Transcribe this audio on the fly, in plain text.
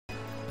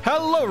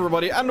Hello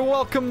everybody and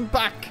welcome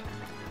back.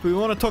 Do we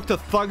want to talk to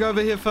Thug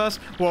over here first?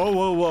 Whoa,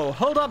 whoa, whoa.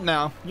 Hold up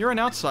now. You're an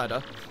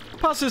outsider.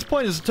 Past this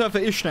point is a turf for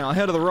Ishmael,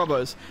 head of the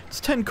robbers. It's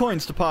 10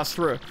 coins to pass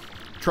through.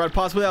 Try to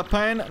pass without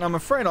pain, and I'm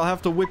afraid I'll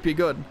have to whip you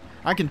good.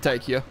 I can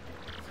take you.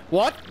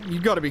 What? You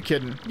gotta be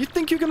kidding. You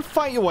think you can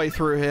fight your way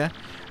through here?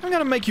 I'm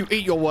gonna make you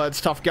eat your words,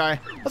 tough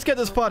guy. Let's get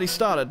this party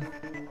started.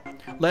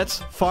 Let's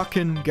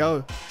fucking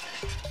go.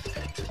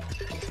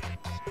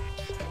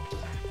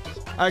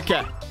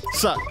 Okay,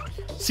 so,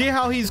 see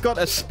how he's got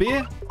a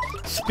spear?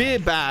 Spear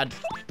bad.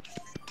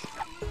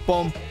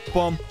 Boom,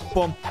 boom,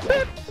 boom.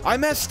 Beep. I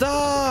messed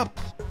up!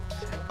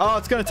 Oh,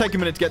 it's gonna take a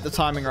minute to get the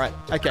timing right.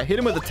 Okay, hit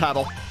him with a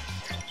tattle.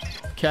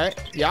 Okay,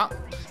 yeah.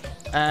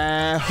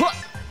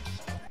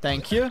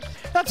 Thank you.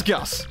 That's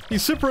Gus.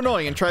 He's super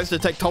annoying and tries to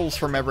take tolls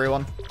from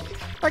everyone.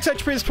 Max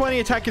HP is 20,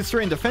 attack is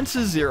 3, and defense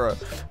is 0.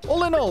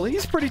 All in all,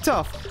 he's pretty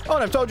tough. Oh,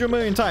 and I've told you a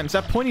million times,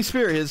 that pointy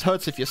spear of his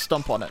hurts if you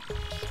stomp on it.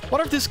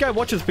 What if this guy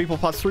watches people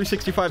past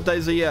 365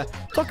 days a year?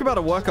 Talk about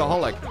a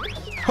workaholic.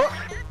 Huh.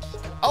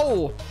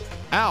 Oh!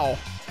 Ow.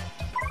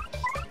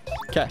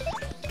 Okay,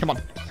 come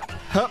on.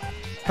 Hup,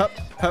 hup,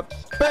 hup,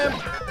 bam!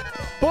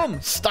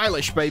 Boom!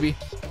 Stylish, baby.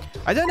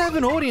 I don't have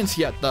an audience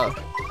yet, though.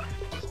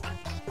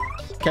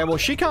 Okay, well,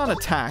 she can't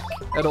attack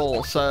at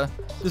all, so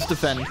just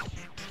defend.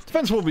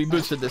 Defense will be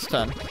boosted this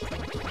turn.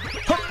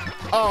 Hup.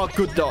 Oh,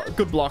 good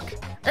block.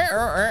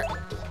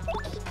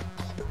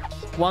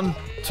 1,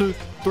 2,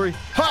 3.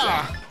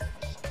 Ha!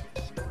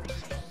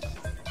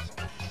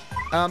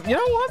 You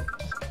know what?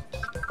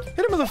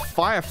 Hit him with a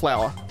fire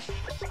flower.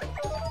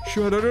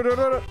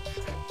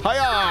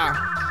 Hiya!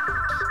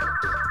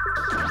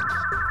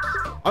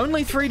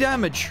 Only 3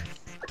 damage.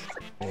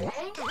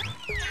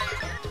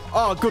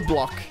 Oh, good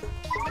block.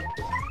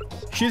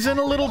 She's in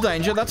a little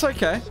danger. That's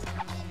okay.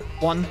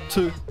 1,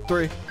 2,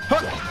 3.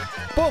 Huh!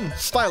 Boom!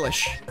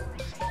 Stylish.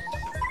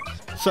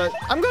 So,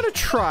 I'm gonna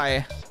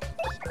try.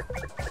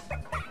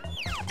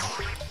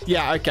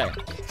 Yeah, okay.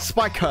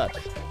 Spike hurt.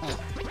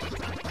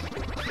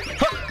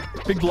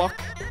 Huh! Big block.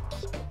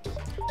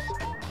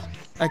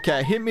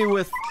 Okay, hit me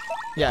with...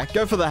 Yeah,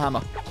 go for the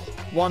hammer.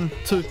 1,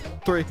 2,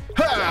 3.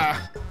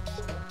 Ha!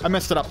 I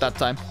messed it up that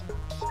time.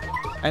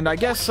 And I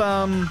guess,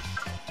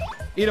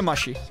 eat a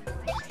mushy.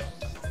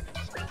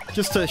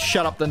 Just to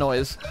shut up the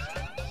noise.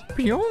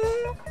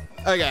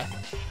 Okay.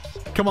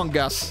 Come on,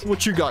 Gus.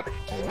 What you got?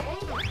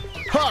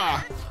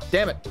 Ha!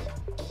 Damn it.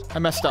 I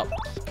messed up.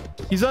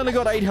 He's only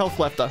got 8 health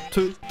left, though.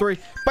 2, 3.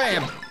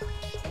 Bam!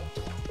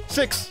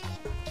 6.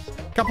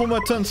 Couple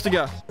more turns to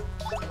go.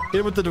 Hit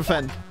it with the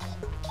defend.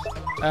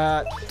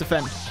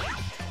 Defend.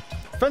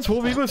 Defense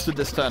will be boosted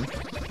this turn.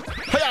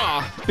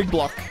 Hiya! Big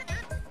block.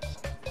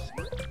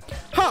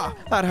 Ha!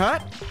 That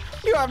hurt.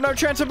 You have no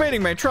chance of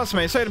beating me. Trust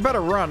me, so you'd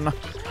better run.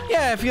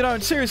 Yeah, if you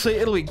don't, seriously,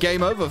 it'll be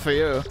game over for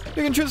you.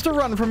 You can choose to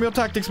run from your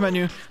tactics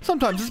menu.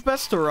 Sometimes it's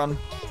best to run.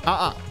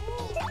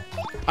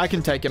 I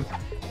can take him.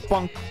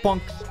 Bonk,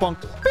 bonk,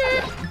 bonk.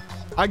 Beep.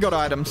 I got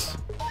items.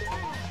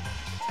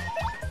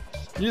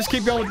 You just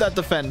keep going with that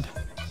defend.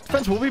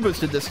 Defense will be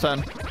boosted this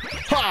turn.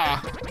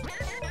 Ha!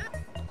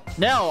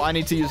 Now I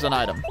need to use an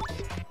item.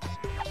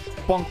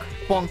 Bonk,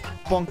 bonk,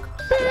 bonk.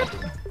 Beep.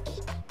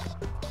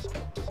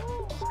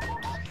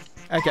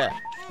 Okay.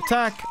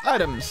 Attack.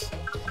 Items.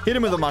 Hit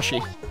him with a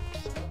mushy.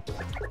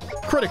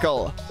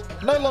 Critical.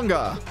 No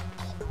longer.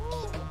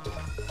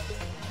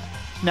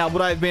 Now,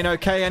 would I have been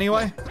okay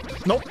anyway?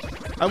 Nope.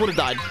 I would have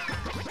died.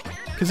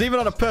 Because even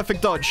on a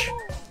perfect dodge,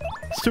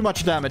 it's too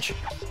much damage.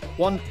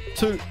 1,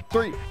 2,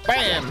 3.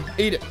 Bam!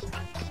 Eat it.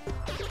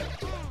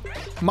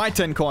 My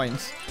 10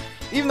 coins.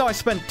 Even though I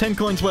spent 10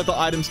 coins worth of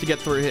items to get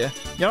through here.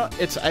 You know what?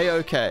 It's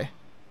a-okay.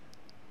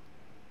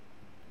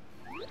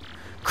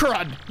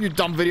 Crud! You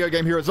dumb video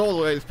game heroes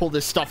always pull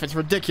this stuff. It's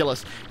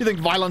ridiculous. You think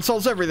violence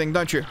solves everything,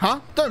 don't you? Huh?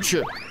 Don't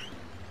you?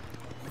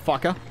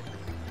 Fucker.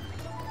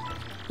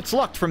 It's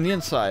locked from the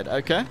inside,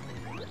 okay?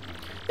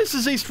 This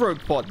is East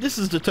Rogueport. This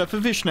is the turf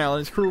of Ishmael and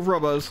his crew of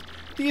robbers.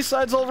 The east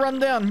side's all run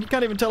down. You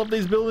can't even tell if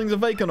these buildings are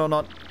vacant or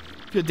not.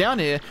 If you're down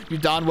here, you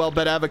darn well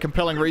better have a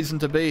compelling reason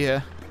to be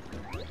here.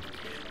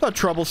 The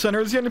Trouble Center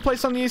is the only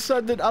place on the east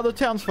side that other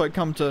townsfolk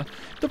come to.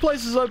 The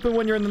place is open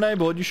when you're in the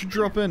neighborhood. You should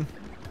drop in.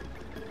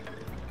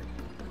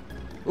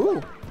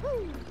 Ooh.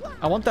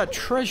 I want that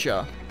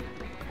treasure.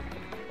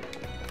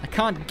 I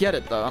can't get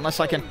it, though, unless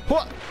I can...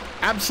 Huh!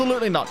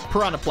 Absolutely not.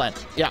 Piranha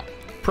plant. Yeah.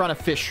 Piranha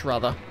fish,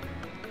 rather.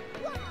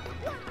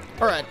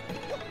 Alright.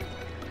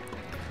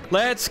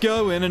 Let's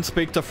go in and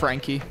speak to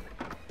Frankie.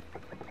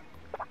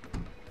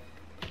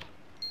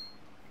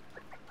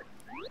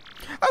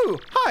 Oh,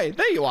 hi.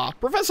 There you are.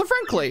 Professor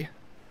Frankly.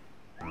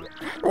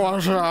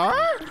 What's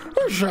that?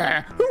 Who's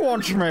there? Who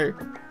wants me?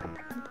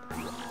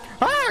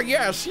 Ah,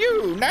 yes,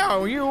 you.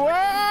 Now,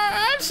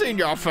 I've seen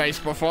your face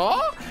before.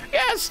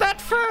 Yes,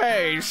 that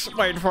face.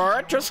 Wait for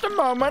it. Just a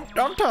moment.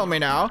 Don't tell me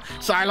now.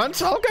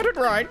 Silence. I'll get it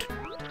right.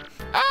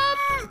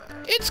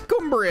 It's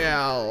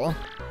Gumbriel.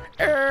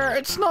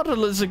 It's not a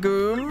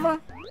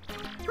Lizagoom.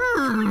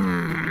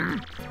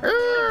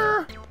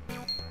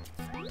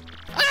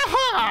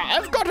 Aha!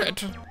 I've got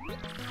it.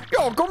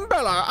 You're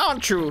Goombella,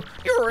 aren't you?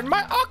 You were in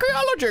my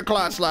archaeology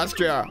class last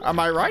year, am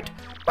I right?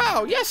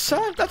 Well, yes,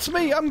 sir, that's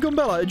me. I'm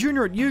Goombella, a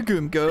junior at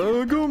UGoom.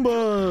 Go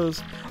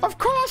Goombas! Of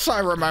course I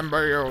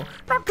remember you.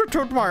 Not to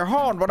toot my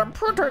horn, but I'm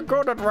pretty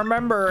good at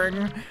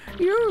remembering.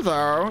 You,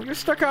 though, you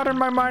stuck out in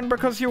my mind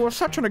because you were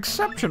such an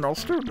exceptional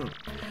student.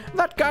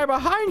 That guy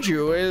behind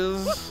you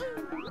is...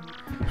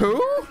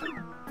 Who?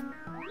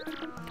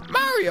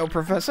 Mario,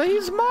 Professor.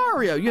 He's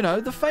Mario, you know,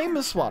 the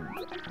famous one.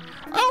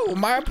 Oh,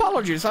 my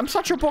apologies. I'm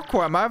such a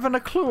bookworm. I haven't a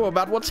clue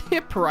about what's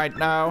hip right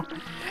now.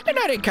 In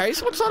any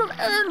case, what sort of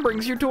errand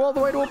brings you all the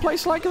way to a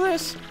place like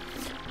this?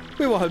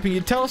 We were hoping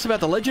you'd tell us about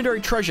the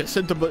legendary treasure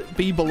said to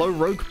be below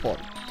Rogueport.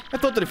 I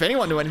thought that if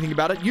anyone knew anything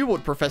about it, you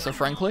would, Professor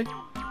Frankly.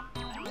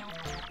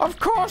 Of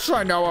course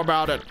I know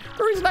about it.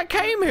 The reason I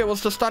came here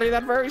was to study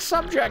that very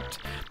subject.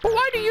 But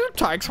why do you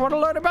tykes want to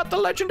learn about the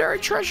legendary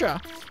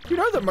treasure? You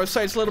know that most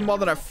say it's little more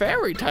than a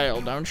fairy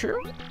tale, don't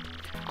you?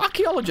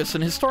 Archaeologists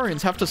and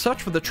historians have to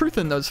search for the truth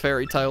in those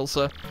fairy tales,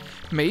 sir.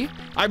 Me?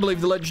 I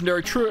believe the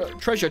legendary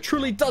treasure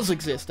truly does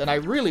exist, and I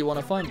really want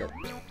to find it.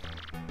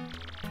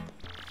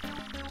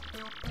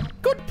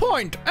 Good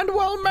point, and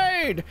well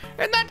made.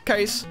 In that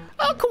case,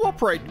 I'll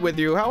cooperate with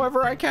you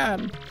however I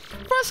can.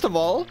 First of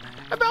all,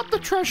 about the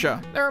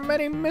treasure. There are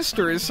many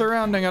mysteries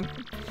surrounding it.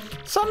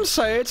 Some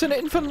say it's an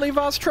infinitely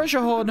vast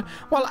treasure hoard,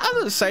 while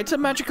others say it's a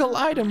magical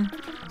item.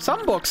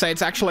 Some books say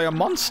it's actually a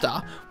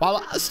monster,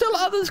 while still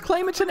others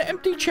claim it's an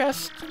empty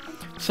chest.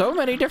 So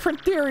many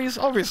different theories,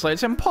 obviously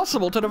it's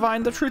impossible to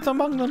divine the truth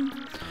among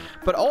them.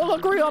 But all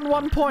agree on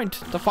one point.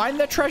 To find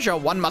the treasure,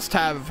 one must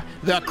have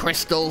the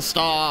crystal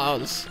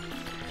stars.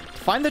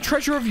 To find the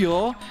treasure of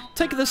yore,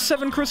 take the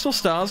 7 crystal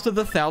stars to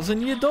the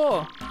 1,000-year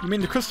door. You mean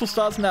the crystal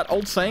stars in that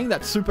old saying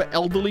that super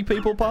elderly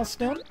people passed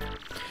down?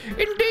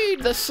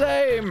 Indeed, the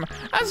same.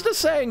 As the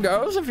saying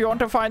goes, if you want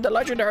to find the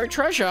legendary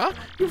treasure,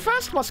 you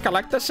first must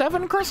collect the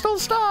 7 crystal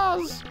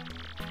stars.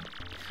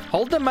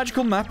 Hold the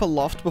magical map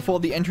aloft before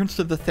the entrance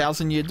to the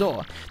 1,000-year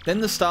door.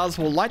 Then the stars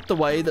will light the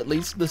way that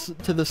leads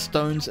to the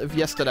stones of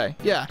yesterday.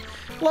 Yeah,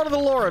 a lot of the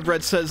lore I've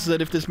read says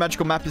that if this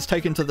magical map is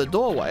taken to the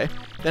doorway,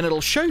 then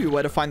it'll show you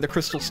where to find the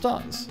crystal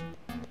stars.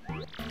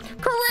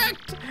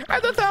 Correct!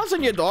 And the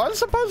 1,000-year door is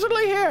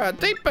supposedly here,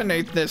 deep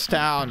beneath this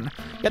town.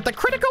 Yet the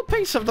critical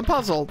piece of the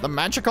puzzle, the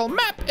magical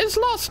map, is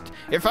lost.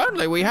 If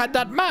only we had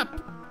that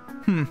map.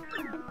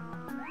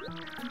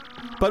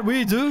 But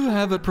we do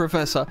have it,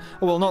 Professor.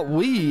 Well, not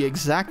we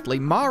exactly.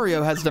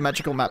 Mario has the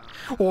magical map.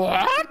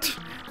 What?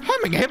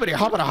 Humming hibbity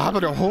hobbita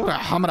hobbita hobbita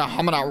hobbita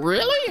hobbita,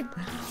 really?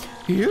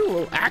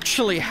 You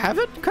actually have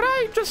it? Could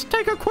I just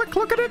take a quick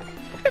look at it?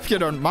 If you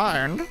don't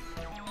mind.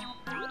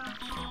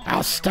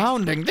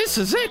 Astounding. This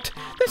is it.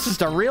 This is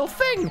the real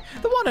thing.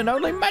 The one and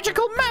only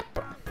magical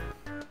map.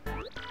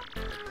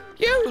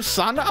 You,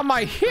 son, are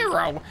my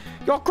hero.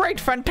 You're great,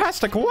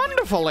 fantastic,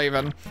 wonderful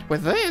even.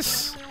 With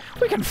this,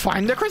 we can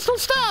find the crystal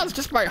stars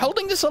just by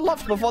holding this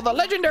aloft before the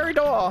legendary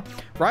door.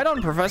 Right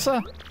on,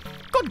 Professor.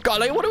 Good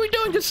golly, what are we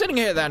doing just sitting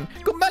here then?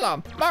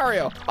 Goombella,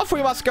 Mario, off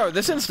we must go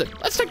this instant.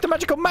 Let's take the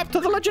magical map to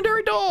the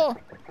legendary door.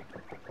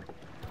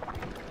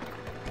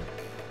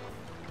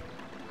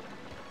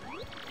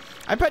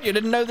 I bet you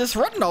didn't know this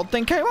rotten old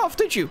thing came off,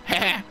 did you?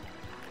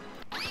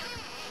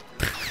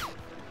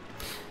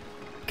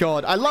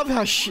 God, I love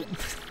how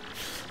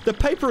the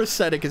paper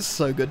aesthetic is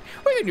so good.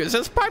 We can use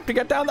this pipe to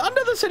get down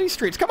under the city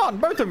streets. Come on,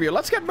 both of you,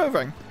 let's get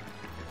moving.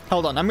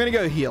 Hold on, I'm gonna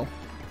go heal.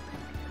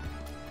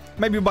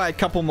 Maybe buy a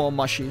couple more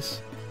mushies.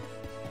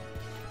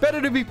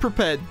 Better to be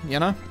prepared, you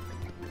know?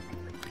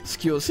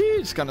 Excuse me,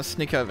 just gonna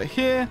sneak over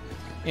here,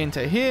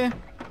 into here.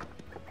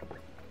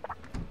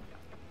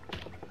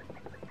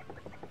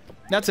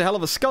 That's a hell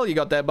of a skull you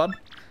got there, bud.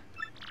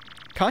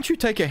 Can't you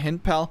take a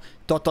hint, pal? ...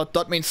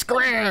 means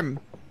scram!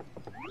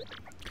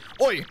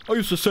 Oi, I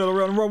used to sail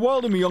around and run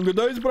wild in my younger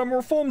days, but I'm a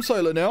reformed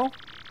sailor now.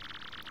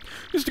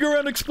 Used to go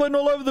around exploding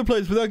all over the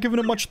place without giving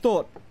it much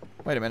thought.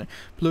 Wait a minute.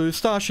 Blue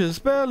Starsh's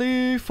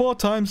belly 4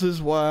 times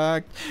is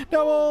whacked.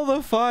 Now all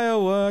the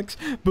fireworks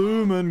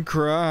boom and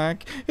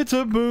crack. It's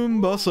a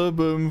boom bossa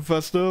boom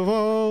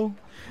festival.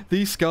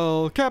 The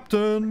skull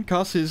captain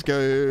casts his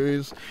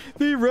gaze.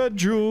 The red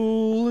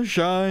jewel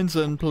shines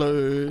and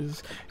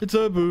plays. It's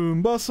a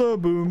boom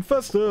bossa boom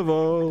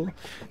festival.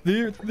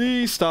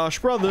 The Starsh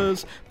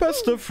brothers,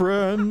 best of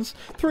friends.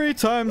 3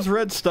 times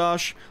red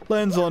Starsh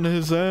lands on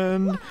his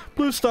end.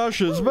 Blue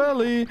Starsh's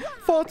belly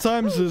 4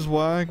 times is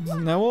whacked.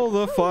 Now all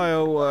the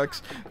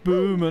fireworks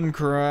boom and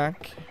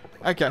crack.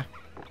 Okay.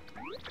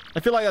 I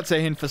feel like that's a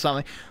hint for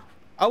something.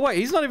 Oh wait,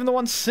 he's not even the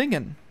one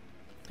singing.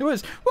 Who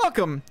is?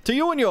 Welcome to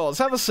you and yours.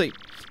 Have a seat.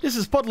 This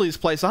is Podley's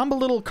place, a humble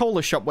little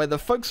cola shop where the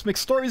folks mix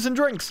stories and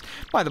drinks.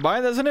 By the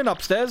by, there's an inn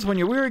upstairs. When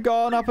you're weary,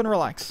 go on up and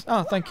relax.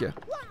 Oh, thank you.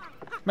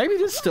 Maybe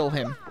it is still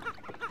him.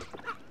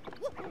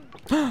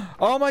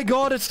 Oh my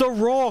god, it's the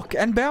Rock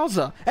and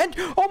Bowser. And,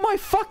 oh my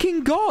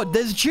fucking god,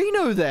 there's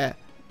Gino there.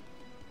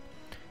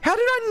 How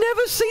did I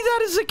never see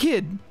that as a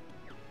kid?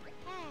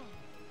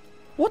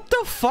 What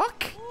the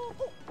fuck?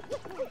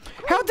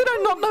 How did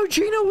I not know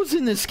Gino was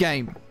in this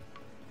game?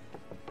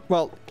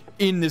 Well,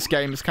 in this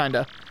game is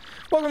kinda...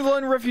 Welcome to the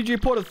lone refugee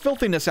port of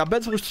filthiness. Our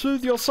beds will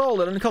soothe your soul.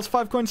 It only costs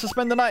 5 coins to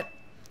spend the night.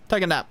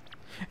 Take a nap.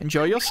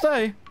 Enjoy your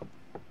stay.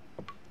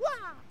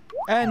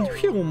 And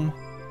Hume.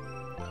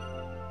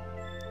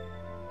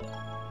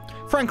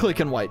 Frankly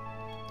can wait.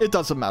 It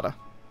doesn't matter.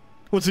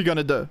 What's he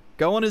gonna do?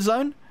 Go on his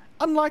own?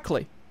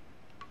 Unlikely.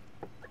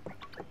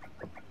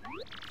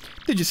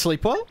 Did you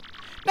sleep well?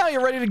 Now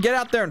you're ready to get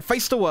out there and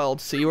face the world.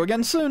 See you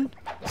again soon.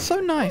 So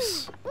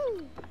nice.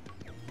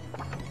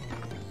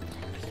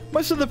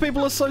 Most of the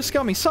people are so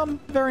scummy. Some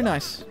very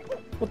nice.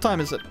 What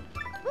time is it?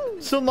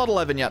 Still not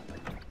 11 yet.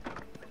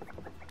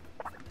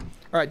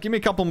 Alright, give me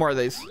a couple more of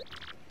these.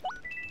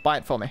 Buy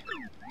it for me.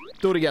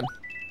 Do it again.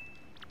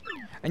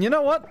 And you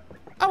know what?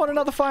 I want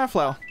another fire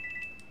flower.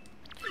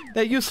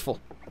 They're useful.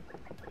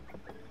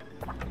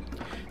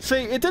 See,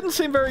 it didn't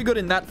seem very good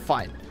in that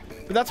fight.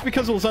 But that's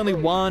because it was only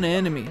one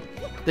enemy.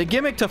 The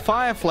gimmick to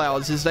fire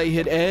flowers is they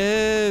hit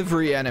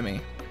every enemy.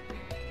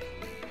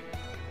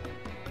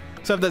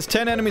 So if there's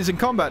 10 enemies in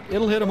combat,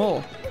 it'll hit them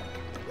all.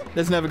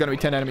 There's never going to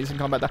be 10 enemies in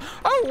combat though.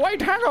 Oh, wait,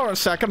 hang on a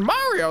second.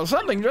 Mario,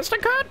 something just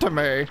occurred to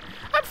me.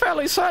 I'm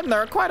fairly certain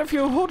there are quite a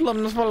few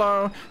hoodlums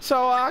below.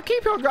 So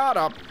keep your guard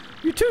up.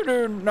 You two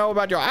do know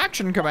about your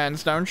action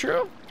commands, don't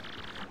you?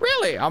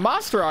 Really? A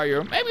master, are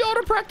you? Maybe you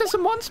ought to practice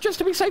them once just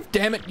to be safe.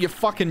 Damn it, you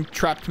fucking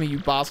trapped me, you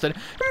bastard.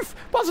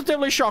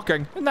 Positively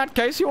shocking. In that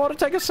case, you ought to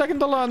take a second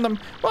to learn them.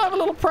 We'll have a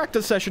little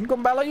practice session.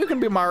 Gumbella, you can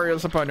be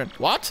Mario's opponent.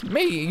 What?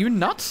 Me? You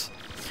nuts?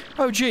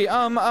 Oh, gee,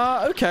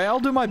 okay, I'll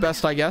do my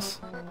best, I guess.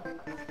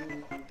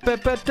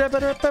 First,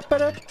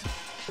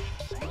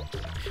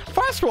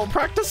 we'll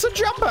practice the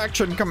jump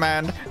action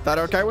command. That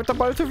okay with the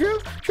both of you?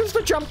 Choose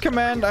the jump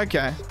command.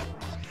 Okay.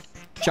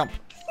 Jump.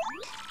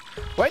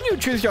 When you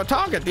choose your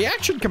target, the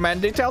action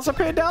command details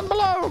appear down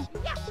below.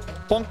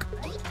 Bonk.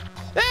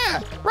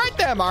 There! Right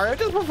there, Mario.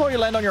 Just before you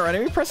land on your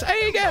enemy, press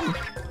A again.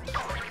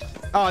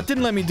 Oh, it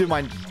didn't let me do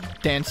my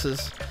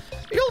dances.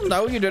 You'll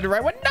know you did it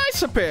right when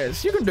Nice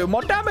appears. You can do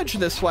more damage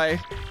this way.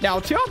 Now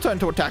it's your turn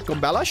to attack,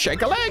 Gumbella.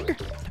 Shake a leg.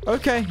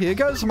 Okay, here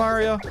goes,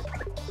 Mario.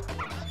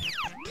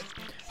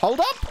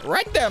 Hold up.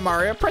 Right there,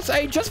 Mario. Press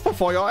A just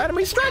before your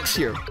enemy strikes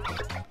you.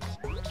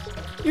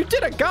 You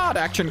did a guard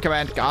action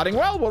command. Guarding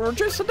well will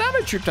reduce the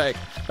damage you take.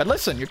 But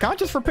listen, you can't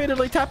just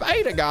repeatedly tap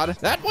A to guard.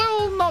 That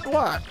will not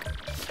work.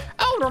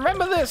 Oh,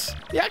 remember this.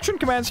 The action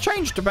commands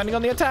change depending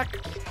on the attack.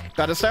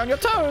 Better stay on your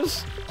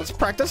toes. Let's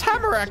practice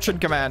hammer action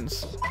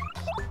commands.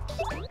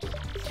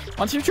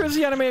 Once you choose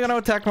the enemy you're going to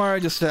attack, Mario,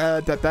 just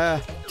tilt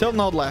and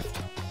hold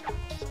left.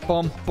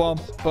 Boom, boom,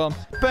 boom,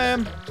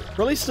 bam.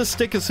 Release the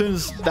stick as soon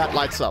as that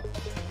lights up.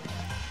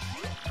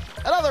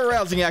 Another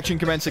rousing action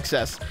command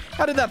success.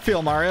 How did that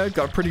feel, Mario?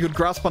 Got a pretty good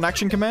grasp on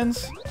action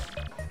commands?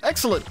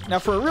 Excellent. Now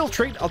for a real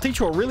treat, I'll teach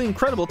you a really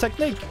incredible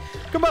technique.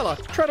 Gumbella,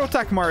 try to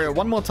attack Mario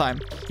one more time.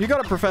 You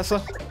got it,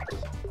 Professor.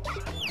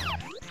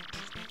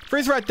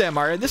 Freeze right there,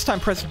 Mario. This time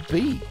press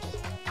B.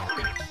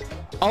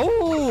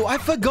 Oh, I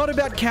forgot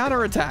about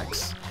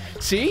counterattacks.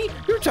 See?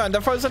 You turned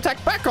the foe's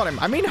attack back on him.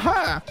 I mean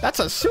her. That's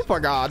a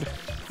super guard.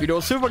 If you do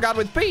a super guard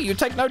with B, you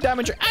take no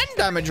damage and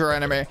damage your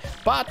enemy.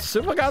 But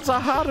super guards are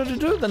harder to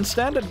do than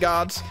standard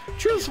guards.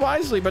 Choose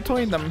wisely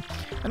between them.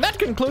 And that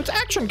concludes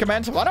Action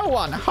Commands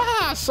 101.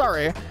 Ha!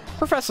 Sorry.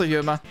 Professor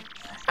Humor.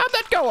 How'd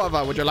that go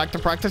over? Would you like to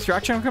practice your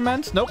action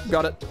commands? Nope,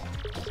 got it.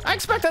 I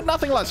expected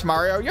nothing less,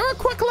 Mario. You're a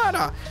quick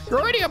learner.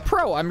 You're already a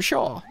pro, I'm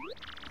sure.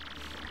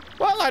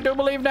 Well, I do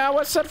believe now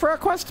we're set for a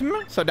quest,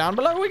 so down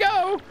below we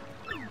go.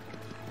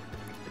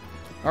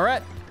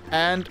 Alright,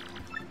 and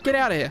get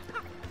out of here.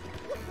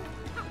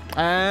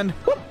 And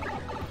whoop.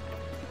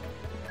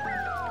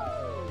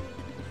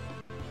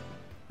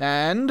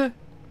 And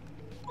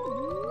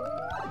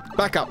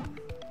back up.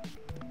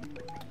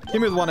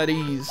 Give me the one at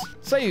ease.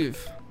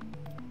 Save.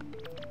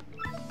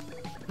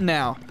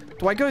 Now,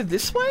 do I go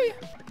this way?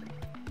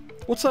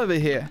 What's over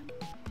here?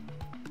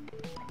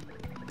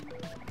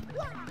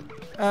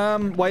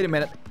 Wait a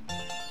minute.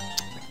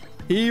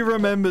 He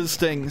remembers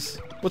things.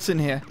 What's in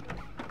here?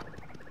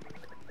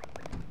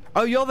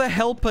 Oh, you're the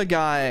helper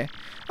guy.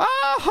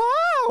 Aha!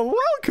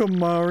 Welcome,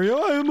 Mario.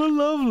 I am the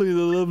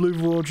lovely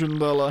fortune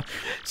teller.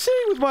 See,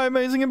 with my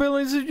amazing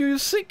abilities that you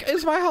seek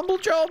is my humble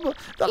job.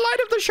 The light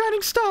of the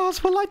shining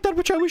stars will light that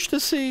which I wish to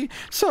see.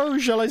 So,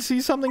 shall I see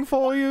something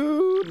for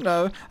you?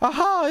 No.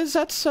 Aha, is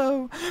that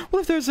so?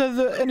 Well, if there's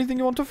anything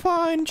you want to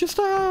find, just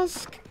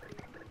ask.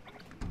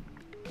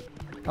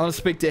 I want to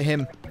speak to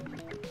him.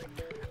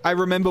 I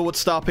remember what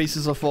star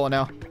pieces are for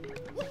now.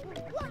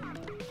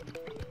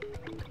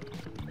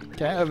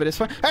 Okay, over this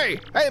way.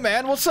 Hey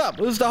man, what's up?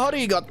 Who's the hottie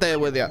you got there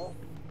with you?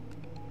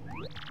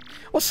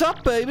 What's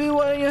up, baby?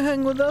 Why don't you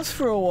hang with us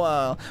for a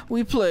while?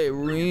 We play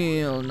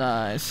real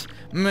nice.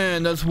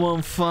 Man, that's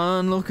one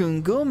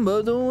fine-looking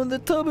Goomba doing with the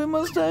tubby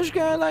mustache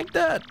guy like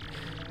that.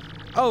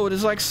 Oh, it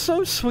is like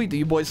so sweet that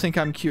you boys think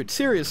I'm cute.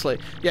 Seriously.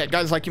 Yeah,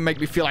 guys like you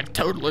make me feel like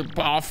totally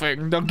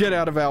barfing. Now get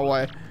out of our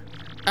way.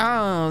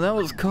 Oh, that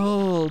was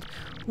cold.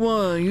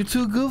 What, you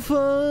too good for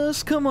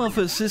us? Come on,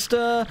 for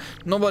sister.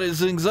 Nobody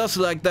sings us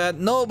like that.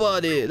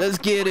 Nobody. Let's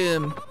get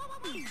him.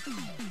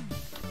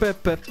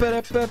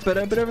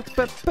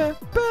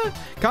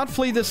 Can't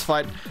flee this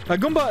fight. A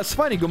Goomba, a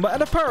Spiny Goomba,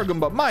 and a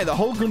Paragoomba. My, the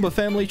whole Goomba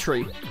family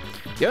tree.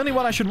 The only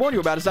one I should warn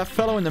you about is that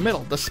fellow in the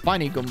middle, the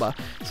Spiny Goomba.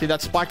 See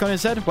that spike on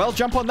his head? Well,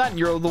 jump on that and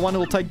you're the one who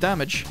will take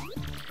damage.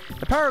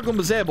 The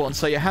Paragoomba's airborne,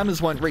 so your hammers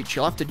won't reach.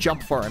 You'll have to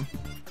jump for him.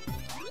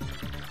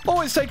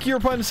 Always take your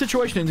opponent's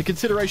situation into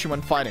consideration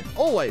when fighting.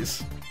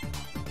 Always.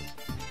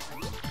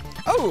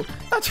 Oh,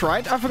 that's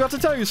right. I forgot to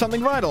tell you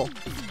something vital.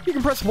 You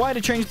can press Y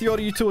to change the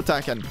order you two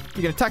attack in.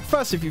 You can attack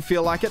first if you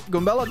feel like it.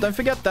 Goombella, don't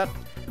forget that.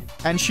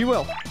 And she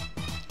will.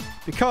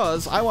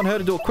 Because I want her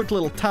to do a quick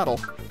little tattle.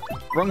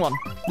 Wrong one.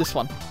 This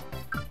one.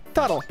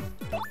 Tattle.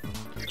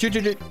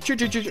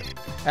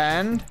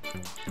 And...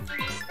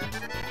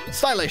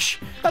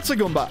 stylish. That's a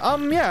Goomba.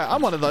 Yeah,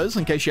 I'm one of those,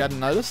 in case you hadn't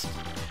noticed.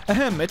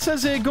 Ahem, it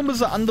says here,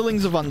 Goombas are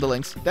underlings of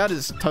underlings. That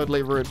is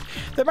totally rude.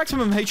 Their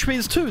maximum HP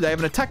is 2. They have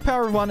an attack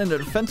power of 1 and a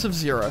defense of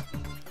 0.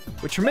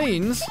 Which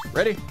means...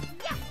 ready?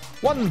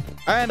 1!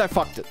 And I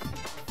fucked it.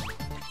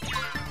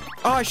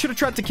 Oh, I should have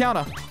tried to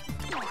counter.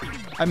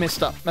 I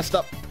messed up.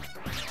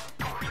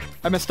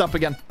 I messed up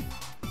again.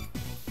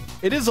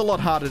 It is a lot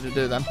harder to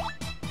do then.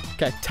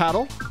 Okay,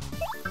 tattle.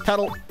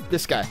 Tattle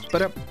this guy.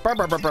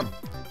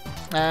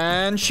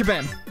 And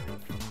shabam.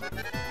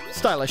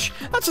 Stylish.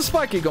 That's a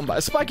spiky Goomba.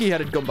 A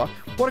spiky-headed Goomba.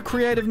 What a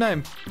creative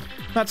name.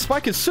 That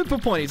spike is super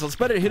pointy, so it's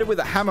better to hit it with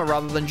a hammer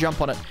rather than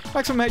jump on it.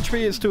 Maximum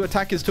HP is 2,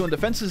 attack is 2, and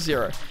defense is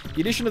 0.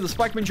 The addition of the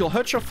spike means you'll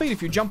hurt your feet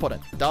if you jump on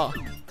it. Duh.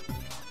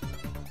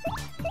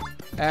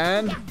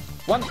 And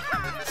 1.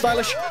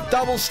 Stylish.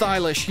 Double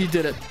stylish. He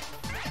did it.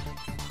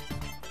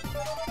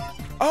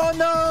 Oh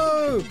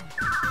no!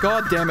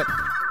 God damn it.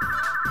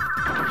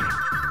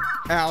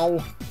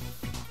 Ow.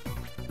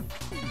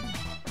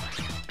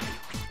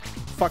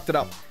 Fucked it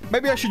up.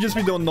 Maybe I should just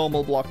be doing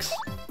normal blocks.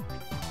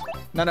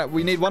 No,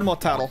 we need one more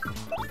tattle.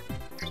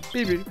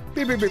 Beep, beep,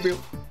 beep, beep, beep, beep.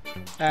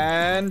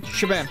 And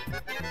shabam.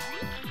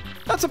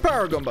 That's a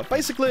Paragoomba.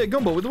 Basically a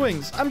Goomba with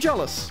wings. I'm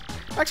jealous.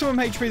 Maximum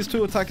HP is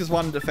 2, attack is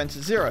 1, and defense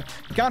is 0.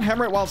 You can't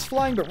hammer it while it's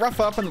flying, but rough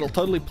up and it'll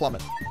totally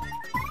plummet.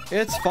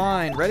 It's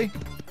fine. Ready?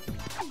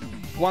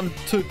 1,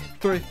 2,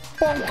 3.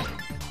 Bonk!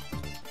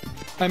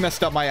 I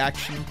messed up my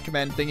action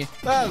command thingy.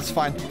 That's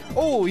fine.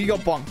 Oh, you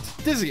got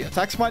bonked. Dizzy.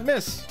 Attacks might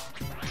miss.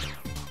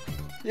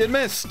 It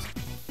missed.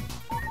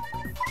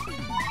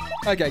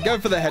 Okay, go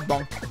for the head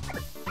bonk.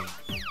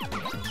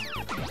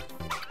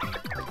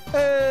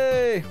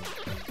 Hey!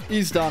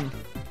 He's done.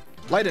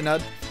 Later,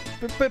 nerd.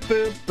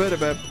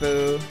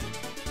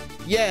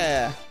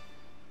 Yeah!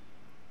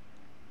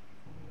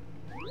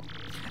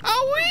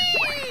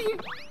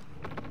 Owie!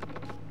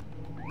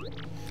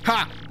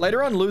 Ha!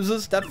 Later on,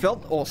 losers. That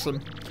felt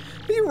awesome.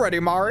 Are you ready,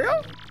 Mario?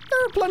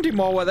 There are plenty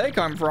more where they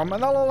come from,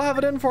 and they'll all have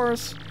it in for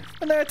us.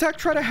 When they attack,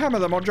 try to hammer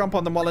them or jump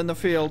on them while in the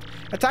field.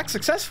 Attack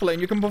successfully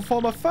and you can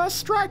perform a first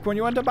strike when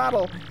you enter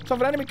battle. So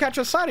if an enemy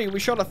catches sight of you, be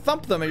sure to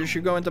thump them as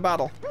you go into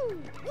battle.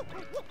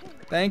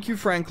 Thank you,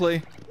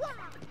 frankly.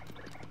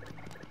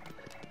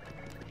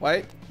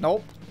 Wait,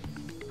 nope.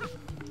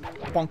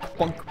 Bonk,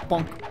 bonk,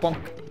 bonk, bonk.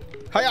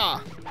 Hiya!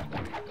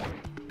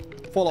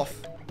 Fall off.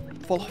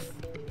 Fall off.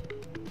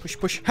 Push,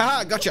 push.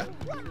 Haha, gotcha!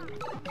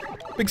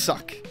 Big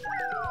suck.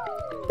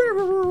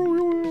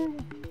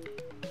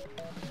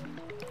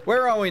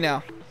 Where are we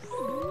now?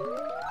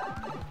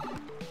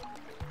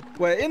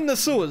 We're in the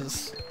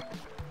sewers.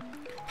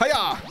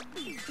 Hiya!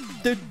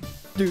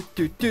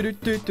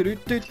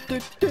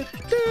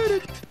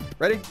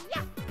 Ready?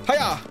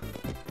 Hiya!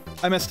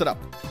 I messed it up.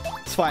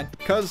 It's fine,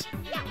 cause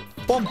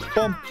bump,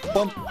 bump,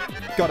 bump.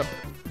 Got him.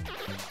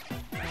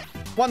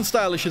 1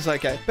 stylish is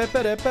okay. I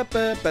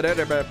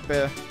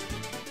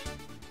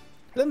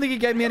don't think he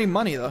gave me any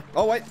money though.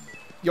 Oh wait.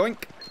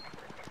 Yoink.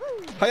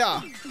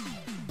 Hiya!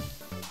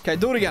 Okay,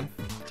 do it again.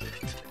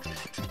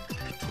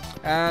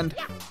 And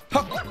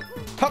hop,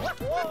 hop.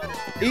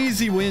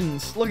 Easy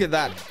wins. Look at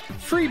that.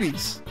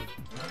 Freebies.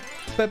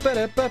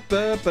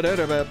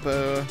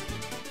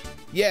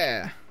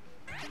 Yeah.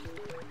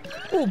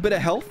 Oh, bit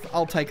of health.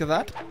 I'll take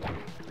that.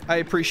 I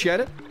appreciate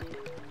it.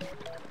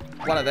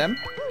 One of them.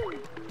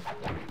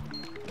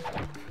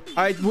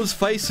 I was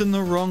facing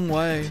the wrong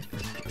way.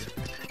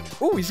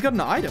 Oh, he's got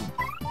an item.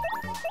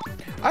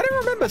 I don't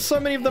remember so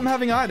many of them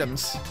having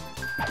items.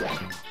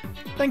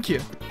 Thank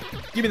you.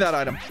 Give me that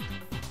item.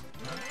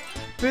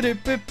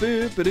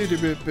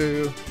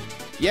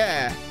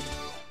 Yeah.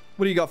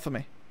 What do you got for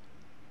me?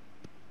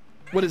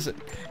 What is it?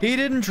 He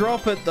didn't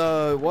drop it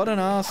though. What an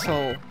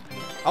asshole.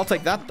 I'll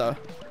take that though.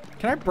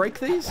 Can I break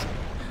these?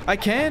 I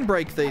can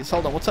break these.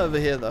 Hold on. What's over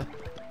here though?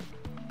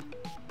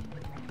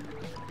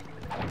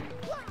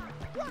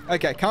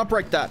 Okay, can't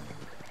break that.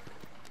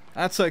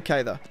 That's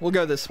okay though. We'll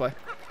go this way.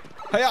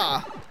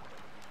 Hiya!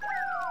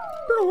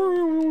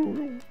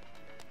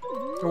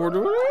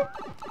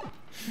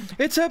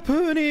 It's a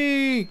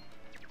pony!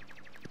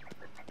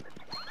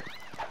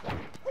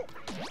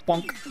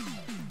 Bonk.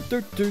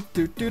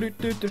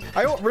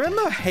 I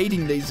remember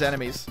hating these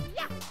enemies.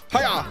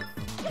 Hiya!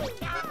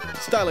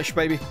 Stylish,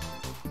 baby.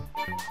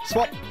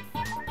 Swap.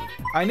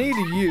 I need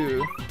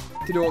you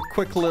to do a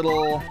quick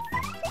little...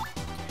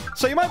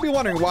 So you might be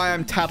wondering why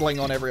I'm tattling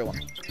on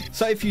everyone.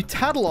 So if you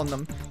tattle on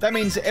them, that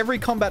means every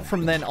combat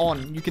from then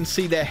on, you can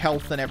see their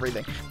health and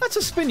everything. That's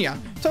a Spinya.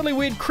 Totally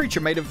weird creature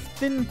made of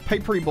thin,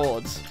 papery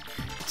boards.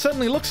 It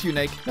certainly looks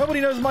unique. Nobody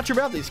knows much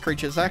about these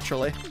creatures,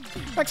 actually.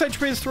 Max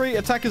HP is 3,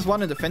 attack is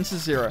 1, and defense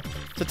is 0.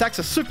 Its attacks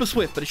are super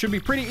swift, but it should be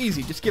pretty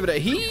easy. Just give it a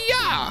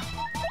hee-yah!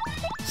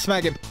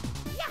 Smack him.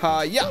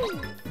 Ha-yah!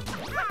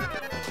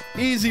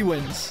 Easy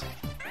wins.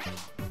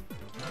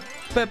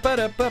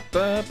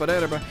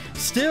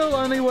 Still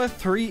only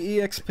worth 3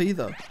 EXP,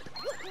 though.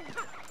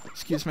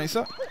 Excuse me,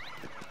 sir.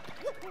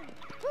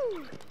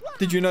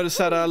 Did you notice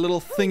that little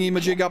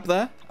thingy-majig up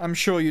there? I'm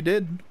sure you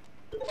did.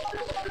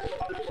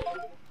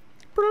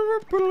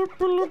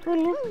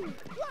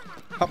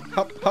 Hop,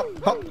 hop,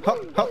 hop, hop,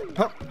 hop, hop,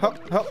 hop,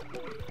 hop, hop.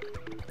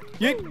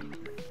 Yeet.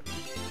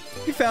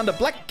 You found a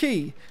black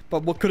key,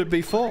 but what could it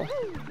be for?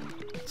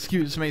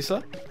 Excuse me,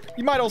 sir.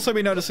 You might also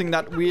be noticing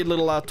that weird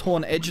little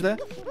torn edge there.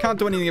 Can't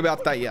do anything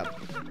about that yet.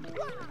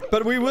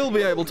 But we will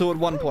be able to at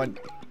one point.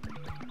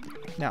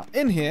 Now,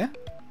 in here...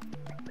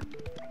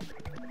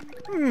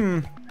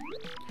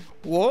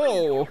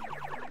 Whoa.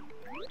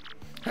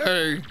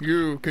 Hey,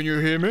 you. Can you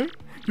hear me?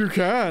 You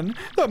can.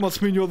 That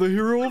must mean you're the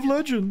hero of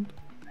legend.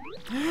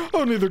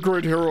 Only the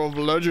great hero of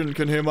legend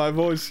can hear my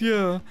voice,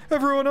 yeah.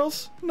 Everyone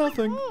else?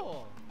 Nothing.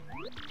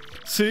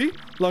 See?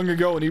 Long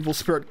ago, an evil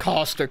spirit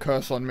cast a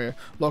curse on me,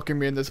 locking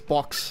me in this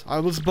box. I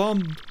was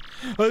bummed.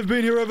 I've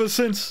been here ever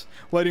since,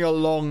 waiting a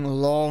long,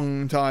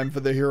 long time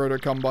for the hero to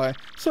come by.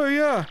 So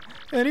yeah.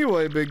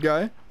 Anyway, big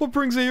guy, what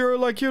brings a hero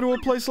like you to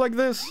a place like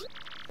this?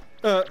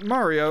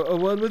 Mario, a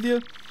word with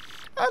you?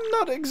 I'm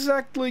not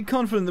exactly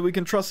confident that we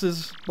can trust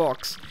this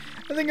box.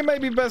 I think it may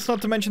be best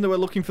not to mention that we're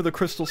looking for the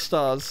crystal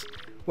stars.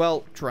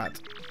 Well,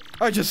 drat.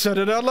 I just said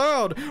it out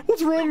loud!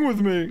 What's wrong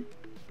with me?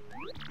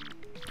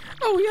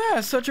 Oh yeah,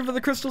 searching for the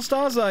crystal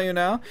stars are you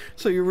now?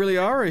 So you really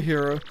are a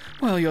hero.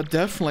 Well, you're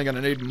definitely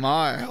gonna need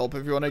my help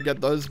if you want to get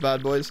those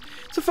bad boys.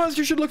 So first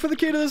you should look for the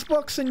key to this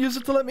box and use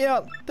it to let me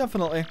out.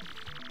 Definitely.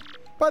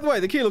 By the way,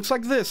 the key looks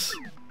like this.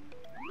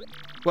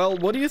 Well,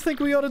 what do you think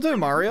we ought to do,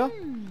 Mario?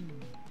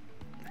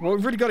 Well,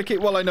 we've already got a key.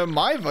 Well, I know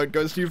my vote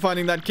goes to you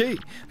finding that key.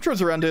 I'm sure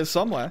it's around here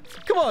somewhere.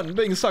 Come on,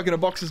 being stuck in a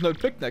box is no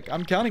picnic.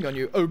 I'm counting on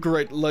you, oh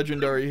great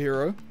legendary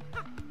hero.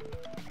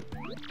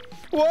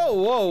 Whoa,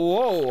 whoa,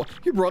 whoa.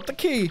 You brought the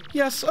key.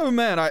 Yes, oh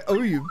man, I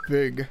owe you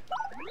big.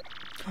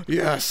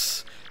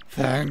 Yes,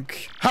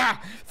 thank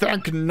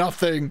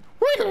nothing.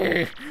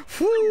 Whee!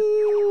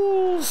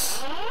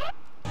 Fools!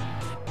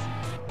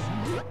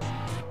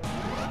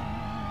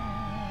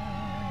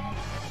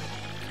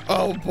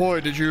 Oh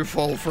boy, did you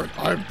fall for it.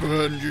 I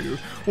burned you.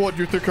 What,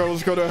 do you think I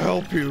was gonna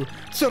help you?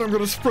 Said I'm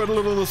gonna spread a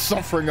little of the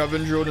suffering I've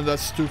endured in that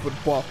stupid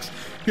box.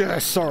 Yeah,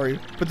 sorry,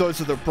 but those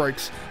are the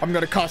breaks. I'm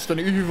gonna cast an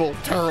evil,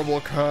 terrible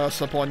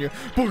curse upon you.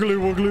 Boogly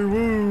woogly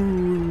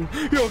woo!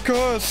 You're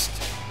cursed!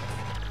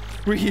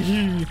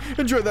 Wee-hee-hee.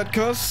 Enjoy that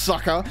curse,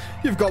 sucker.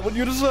 You've got what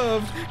you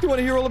deserved. You want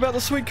to hear all about the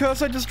sweet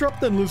curse I just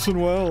dropped? Then listen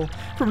well.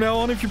 From now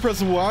on, if you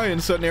press Y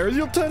in certain areas,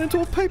 you'll turn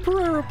into a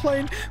paper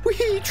aeroplane.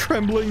 Wee-hee,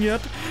 trembling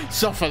yet.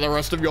 Suffer the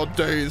rest of your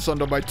days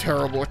under my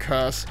terrible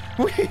curse.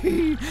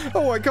 Wee-hee.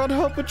 Oh, I can't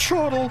help but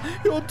chortle.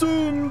 You're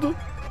doomed.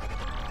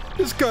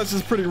 This curse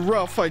is pretty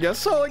rough, I guess,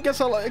 so I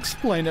guess I'll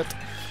explain it.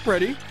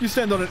 Ready? You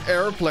stand on an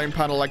airplane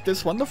panel like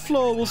this one, the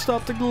floor will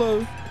start to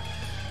glow.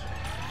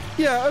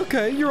 Yeah,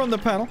 okay, you're on the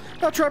panel.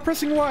 Now try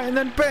pressing Y and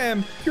then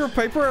bam, you're a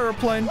paper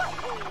aeroplane.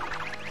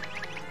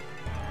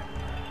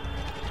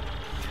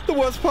 The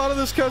worst part of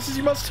this curse is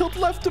you must tilt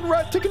left and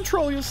right to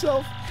control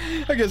yourself.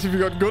 I guess if you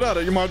got good at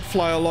it, you might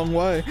fly a long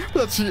way.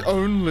 But that's the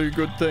only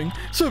good thing.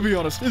 So be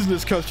honest, isn't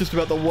this curse just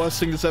about the worst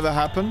thing that's ever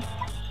happened?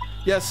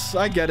 Yes,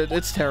 I get it.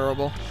 It's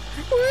terrible.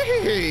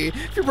 Whee!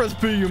 If you press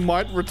B, you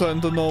might return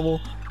to normal.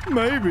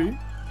 Maybe.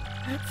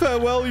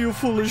 Farewell, you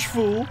foolish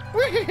fool.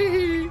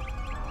 Whee!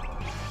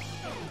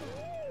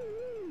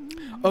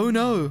 Oh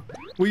no,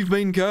 we've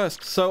been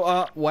cursed.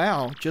 So,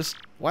 wow, just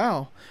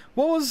wow.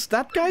 What was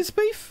that guy's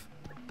beef?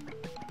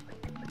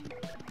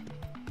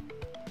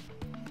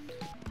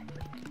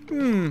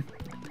 I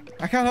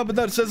can't help but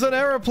notice there's an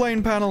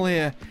aeroplane panel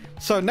here.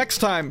 So next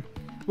time,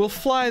 we'll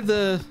fly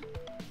the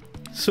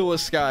sewer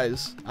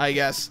skies, I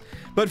guess.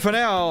 But for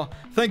now,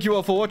 thank you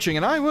all for watching,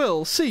 and I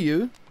will see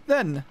you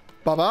then.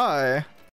 Bye-bye.